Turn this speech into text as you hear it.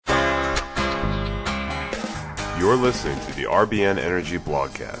You're listening to the RBN Energy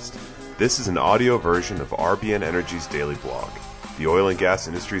Blogcast. This is an audio version of RBN Energy's daily blog, the oil and gas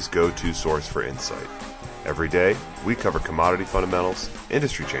industry's go-to source for insight. Every day, we cover commodity fundamentals,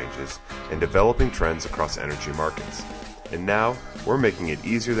 industry changes, and developing trends across energy markets. And now, we're making it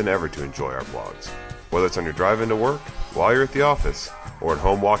easier than ever to enjoy our blogs. Whether it's on your drive into work, while you're at the office, or at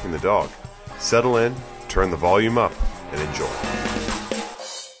home walking the dog, settle in, turn the volume up, and enjoy.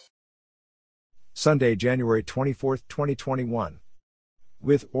 Sunday, January 24, 2021.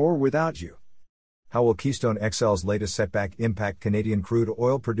 With or without you. How will Keystone XL's latest setback impact Canadian crude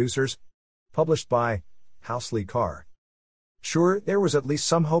oil producers? Published by Housley Carr. Sure, there was at least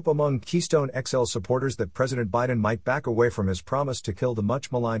some hope among Keystone XL supporters that President Biden might back away from his promise to kill the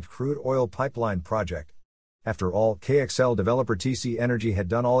much-maligned crude oil pipeline project. After all, KXL developer TC Energy had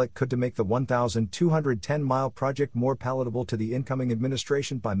done all it could to make the 1,210-mile project more palatable to the incoming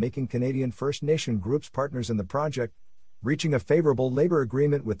administration by making Canadian First Nation groups partners in the project, reaching a favorable labor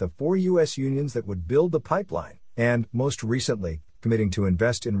agreement with the 4 U.S. unions that would build the pipeline, and, most recently, committing to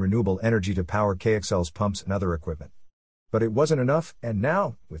invest in renewable energy to power KXL's pumps and other equipment. But it wasn't enough, and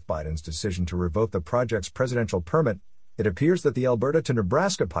now, with Biden's decision to revoke the project's presidential permit, it appears that the Alberta to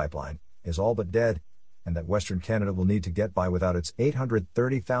Nebraska pipeline is all but dead, and that Western Canada will need to get by without its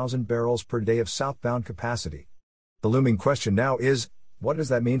 830,000 barrels per day of southbound capacity. The looming question now is, what does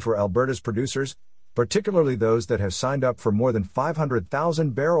that mean for Alberta's producers, particularly those that have signed up for more than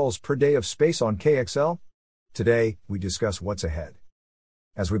 500,000 barrels per day of space on KXL? Today, we discuss what's ahead.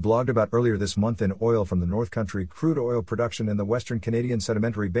 As we blogged about earlier this month in Oil from the North Country, crude oil production in the Western Canadian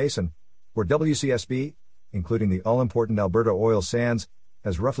Sedimentary Basin, or WCSB, including the all-important Alberta oil sands,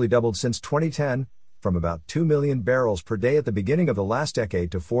 has roughly doubled since 2010, from about 2 million barrels per day at the beginning of the last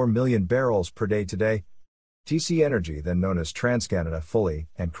decade to 4 million barrels per day today. TC Energy, then known as TransCanada, fully,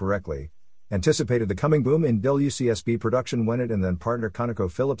 and correctly, anticipated the coming boom in WCSB production when it and then partner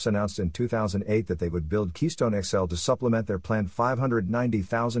ConocoPhillips announced in 2008 that they would build Keystone XL to supplement their planned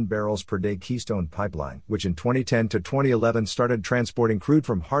 590,000 barrels per day Keystone pipeline, which in 2010 to 2011 started transporting crude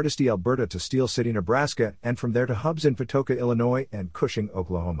from Hardisty, Alberta to Steel City, Nebraska, and from there to hubs in Patoka, Illinois, and Cushing,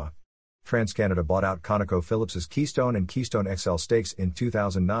 Oklahoma. TransCanada bought out ConocoPhillips' Keystone and Keystone XL stakes in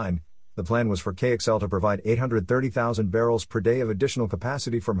 2009. The plan was for KXL to provide 830,000 barrels per day of additional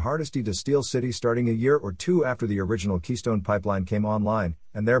capacity from Hardisty to Steel City starting a year or two after the original Keystone pipeline came online,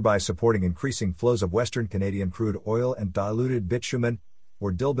 and thereby supporting increasing flows of Western Canadian crude oil and diluted bitumen,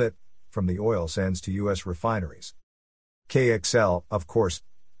 or dilbit, from the oil sands to U.S. refineries. KXL, of course,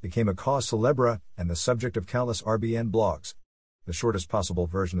 became a cause célèbre and the subject of countless RBN blogs. The shortest possible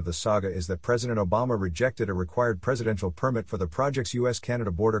version of the saga is that President Obama rejected a required presidential permit for the project's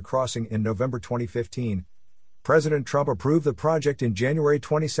U.S.-Canada border crossing in November 2015. President Trump approved the project in January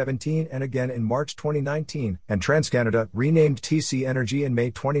 2017 and again in March 2019, and TransCanada, renamed TC Energy in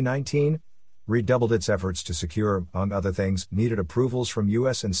May 2019, redoubled its efforts to secure, among other things, needed approvals from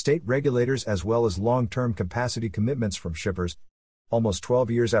U.S. and state regulators as well as long-term capacity commitments from shippers. Almost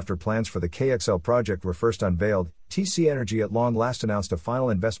 12 years after plans for the KXL project were first unveiled, TC Energy at long last announced a final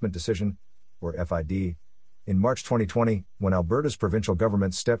investment decision, or FID, in March 2020, when Alberta's provincial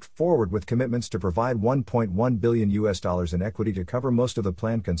government stepped forward with commitments to provide $1.1 billion in equity to cover most of the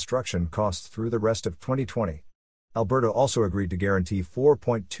planned construction costs through the rest of 2020. Alberta also agreed to guarantee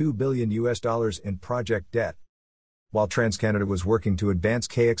 $4.2 billion in project debt. While TransCanada was working to advance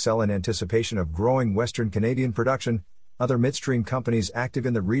KXL in anticipation of growing Western Canadian production, other midstream companies active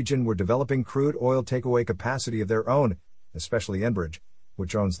in the region were developing crude oil takeaway capacity of their own, especially Enbridge,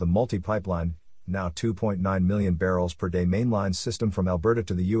 which owns the multi-pipeline, now 2.9 million barrels per day mainline system from Alberta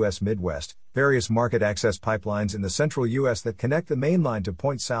to the U.S. Midwest, various market access pipelines in the central U.S. that connect the mainline to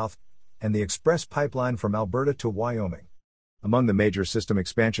Point South, and the express pipeline from Alberta to Wyoming. Among the major system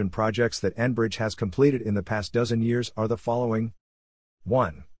expansion projects that Enbridge has completed in the past dozen years are the following.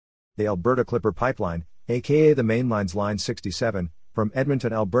 1. The Alberta Clipper Pipeline, aka the Mainline's Line 67, from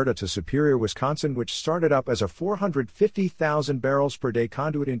Edmonton, Alberta to Superior, Wisconsin, which started up as a 450,000 barrels per day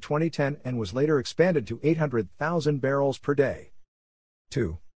conduit in 2010 and was later expanded to 800,000 barrels per day.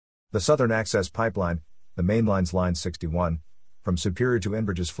 2. The Southern Access Pipeline, the Mainline's Line 61, from Superior to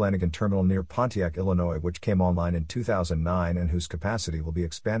Enbridge's Flanagan Terminal near Pontiac, Illinois, which came online in 2009 and whose capacity will be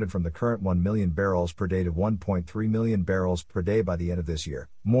expanded from the current 1 million barrels per day to 1.3 million barrels per day by the end of this year.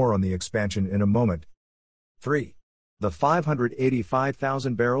 More on the expansion in a moment. 3. The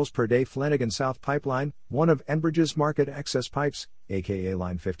 585,000 barrels per day Flanagan South Pipeline, one of Enbridge's market access pipes, aka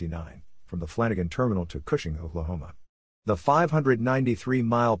Line 59, from the Flanagan Terminal to Cushing, Oklahoma. The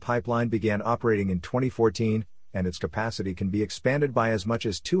 593-mile pipeline began operating in 2014, and its capacity can be expanded by as much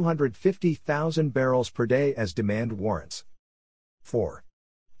as 250,000 barrels per day as demand warrants. 4.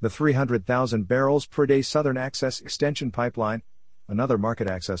 The 300,000 barrels per day Southern Access Extension Pipeline, another market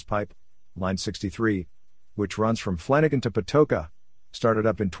access pipe, Line 63, which runs from Flanagan to Patoka, started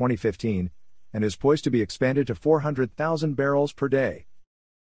up in 2015, and is poised to be expanded to 400,000 barrels per day.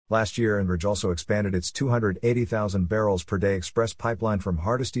 Last year, Enbridge also expanded its 280,000 barrels per day express pipeline from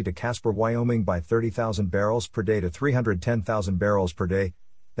Hardisty to Casper, Wyoming by 30,000 barrels per day to 310,000 barrels per day.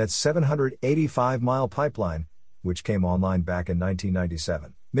 That's 785-mile pipeline, which came online back in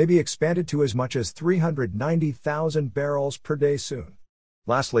 1997, may be expanded to as much as 390,000 barrels per day soon.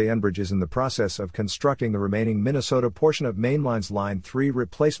 Lastly, Enbridge is in the process of constructing the remaining Minnesota portion of Mainline's Line 3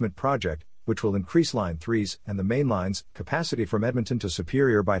 replacement project, which will increase Line 3's and the Mainline's capacity from Edmonton to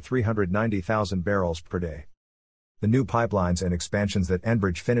Superior by 390,000 barrels per day. The new pipelines and expansions that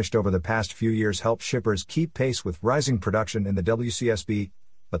Enbridge finished over the past few years help shippers keep pace with rising production in the WCSB,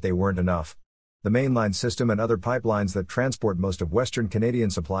 but they weren't enough. The Mainline system and other pipelines that transport most of Western Canadian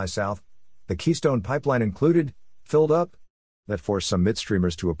supply south, the Keystone Pipeline included, filled up. That forced some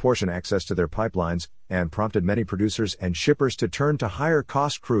midstreamers to apportion access to their pipelines, and prompted many producers and shippers to turn to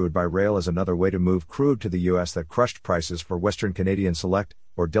higher-cost crude by rail as another way to move crude to the U.S. That crushed prices for Western Canadian Select,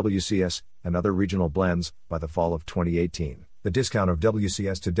 or WCS, and other regional blends. By the fall of 2018, the discount of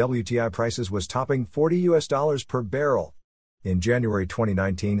WCS to WTI prices was topping $40 per barrel. In January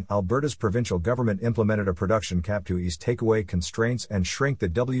 2019, Alberta's provincial government implemented a production cap to ease takeaway constraints and shrink the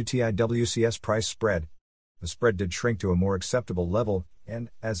WTI-WCS price spread. The spread did shrink to a more acceptable level, and,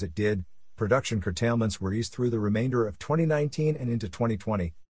 as it did, production curtailments were eased through the remainder of 2019 and into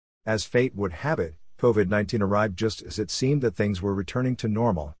 2020. As fate would have it, COVID-19 arrived just as it seemed that things were returning to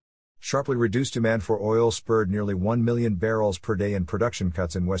normal. Sharply reduced demand for oil spurred nearly 1 million barrels per day in production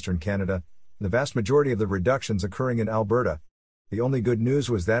cuts in Western Canada, the vast majority of the reductions occurring in Alberta. The only good news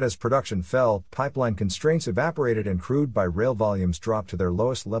was that as production fell, pipeline constraints evaporated and crude by rail volumes dropped to their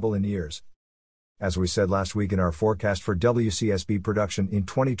lowest level in years. As we said last week in our forecast for WCSB production in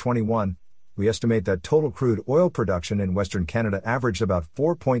 2021, we estimate that total crude oil production in Western Canada averaged about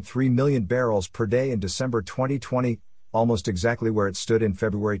 4.3 million barrels per day in December 2020, almost exactly where it stood in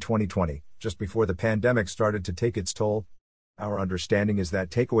February 2020, just before the pandemic started to take its toll. Our understanding is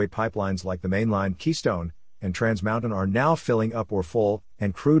that takeaway pipelines like the Mainline, Keystone, and Trans Mountain are now filling up or full,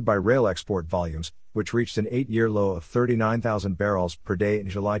 and crude by rail export volumes, which reached an 8-year low of 39,000 barrels per day in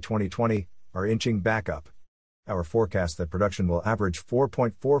July 2020, are inching back up. Our forecast that production will average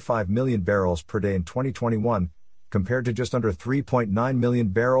 4.45 million barrels per day in 2021, compared to just under 3.9 million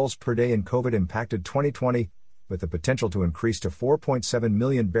barrels per day in COVID-impacted 2020, with the potential to increase to 4.7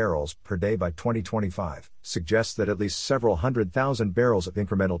 million barrels per day by 2025, suggests that at least several 100,000 barrels of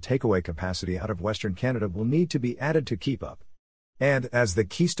incremental takeaway capacity out of Western Canada will need to be added to keep up. And, as the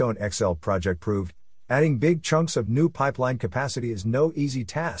Keystone XL project proved, adding big chunks of new pipeline capacity is no easy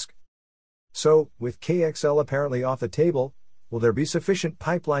task. So, with KXL apparently off the table, will there be sufficient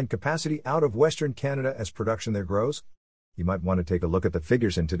pipeline capacity out of Western Canada as production there grows? You might want to take a look at the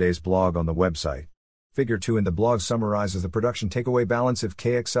figures in today's blog on the website. Figure 2 in the blog summarizes the production takeaway balance if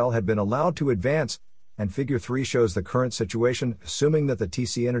KXL had been allowed to advance, and Figure 3 shows the current situation, assuming that the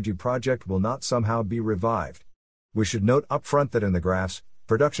TC Energy project will not somehow be revived. We should note upfront that in the graphs,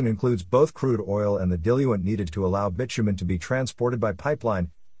 production includes both crude oil and the diluent needed to allow bitumen to be transported by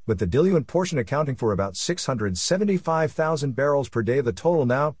pipeline, with the diluent portion accounting for about 675,000 barrels per day of the total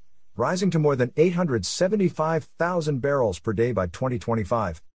now, rising to more than 875,000 barrels per day by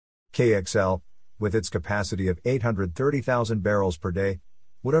 2025. KXL, with its capacity of 830,000 barrels per day,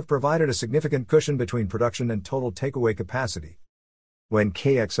 would have provided a significant cushion between production and total takeaway capacity. When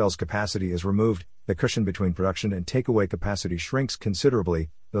KXL's capacity is removed, the cushion between production and takeaway capacity shrinks considerably,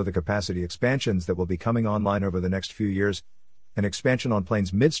 though the capacity expansions that will be coming online over the next few years, an expansion on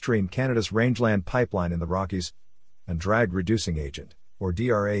Plains Midstream Canada's Rangeland Pipeline in the Rockies, and drag reducing agent, or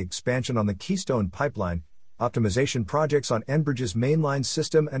DRA expansion on the Keystone Pipeline, optimization projects on Enbridge's Mainline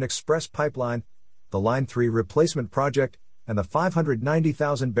system and Express Pipeline, the Line 3 replacement project, and the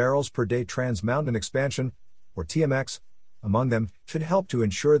 590,000 barrels per day Trans Mountain expansion, or TMX, among them, should help to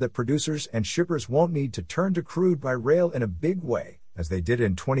ensure that producers and shippers won't need to turn to crude by rail in a big way, as they did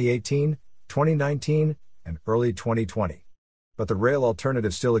in 2018, 2019, and early 2020. But the rail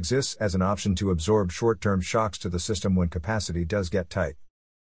alternative still exists as an option to absorb short-term shocks to the system when capacity does get tight.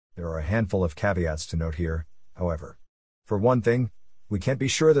 There are a handful of caveats to note here, however. For one thing, we can't be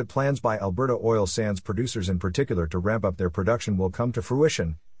sure that plans by Alberta oil sands producers in particular to ramp up their production will come to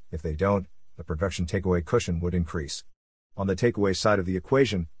fruition. If they don't, the production takeaway cushion would increase. On the takeaway side of the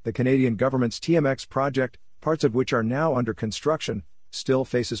equation, the Canadian government's TMX project, parts of which are now under construction, still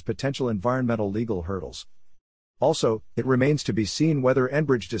faces potential environmental legal hurdles. Also, it remains to be seen whether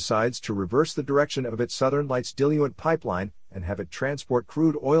Enbridge decides to reverse the direction of its Southern Lights diluent pipeline and have it transport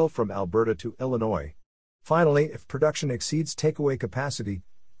crude oil from Alberta to Illinois. Finally, if production exceeds takeaway capacity,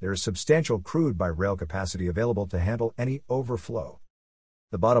 there is substantial crude by rail capacity available to handle any overflow.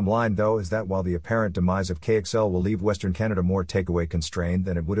 The bottom line, though, is that while the apparent demise of KXL will leave Western Canada more takeaway constrained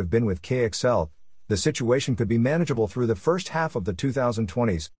than it would have been with KXL, the situation could be manageable through the first half of the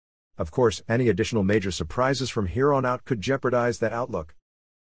 2020s. Of course, any additional major surprises from here on out could jeopardize that outlook.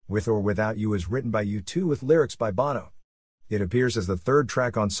 With or Without You is written by U2 with lyrics by Bono. It appears as the third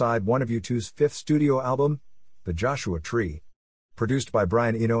track on side one of U2's fifth studio album, The Joshua Tree. Produced by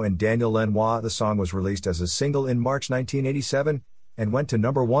Brian Eno and Daniel Lanois, the song was released as a single in March 1987, and went to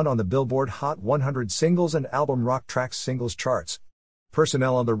number 1 on the Billboard Hot 100 Singles and Album Rock Tracks Singles charts.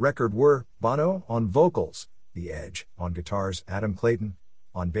 Personnel on the record were Bono on vocals, The Edge on guitars, Adam Clayton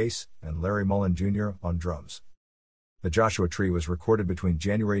on bass, and Larry Mullen Jr. on drums. The Joshua Tree was recorded between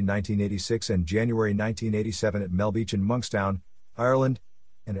January 1986 and January 1987 at Mel Beach in Monkstown, Ireland,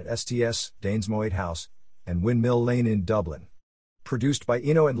 and at STS, Danesmoate House, and Windmill Lane in Dublin. Produced by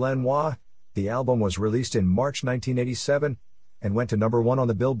Eno and Lanois, the album was released in March 1987 and went to number 1 on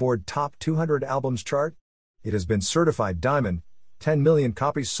the Billboard Top 200 Albums chart. It has been certified diamond, 10 million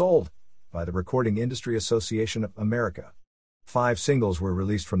copies sold, by the Recording Industry Association of America. 5 singles were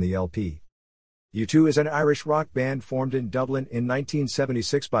released from the LP. U2 is an Irish rock band formed in Dublin in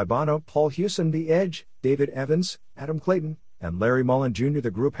 1976 by Bono, Paul Hewson, The Edge, David Evans, Adam Clayton, and Larry Mullen Jr.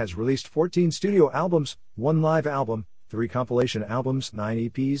 The group has released 14 studio albums, 1 live album, 3 compilation albums, 9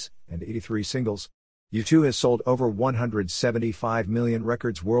 EPs, and 83 singles. U2 has sold over 175 million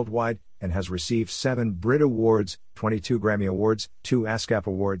records worldwide and has received 7 Brit Awards, 22 Grammy Awards, 2 ASCAP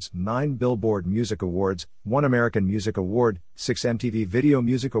Awards, 9 Billboard Music Awards, 1 American Music Award, 6 MTV Video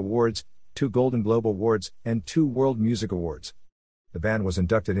Music Awards, 2 Golden Globe Awards, and 2 World Music Awards. The band was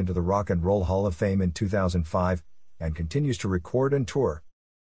inducted into the Rock and Roll Hall of Fame in 2005 and continues to record and tour.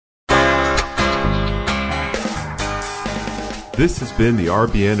 This has been the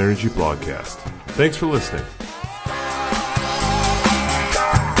RBN Energy Blogcast. Thanks for listening.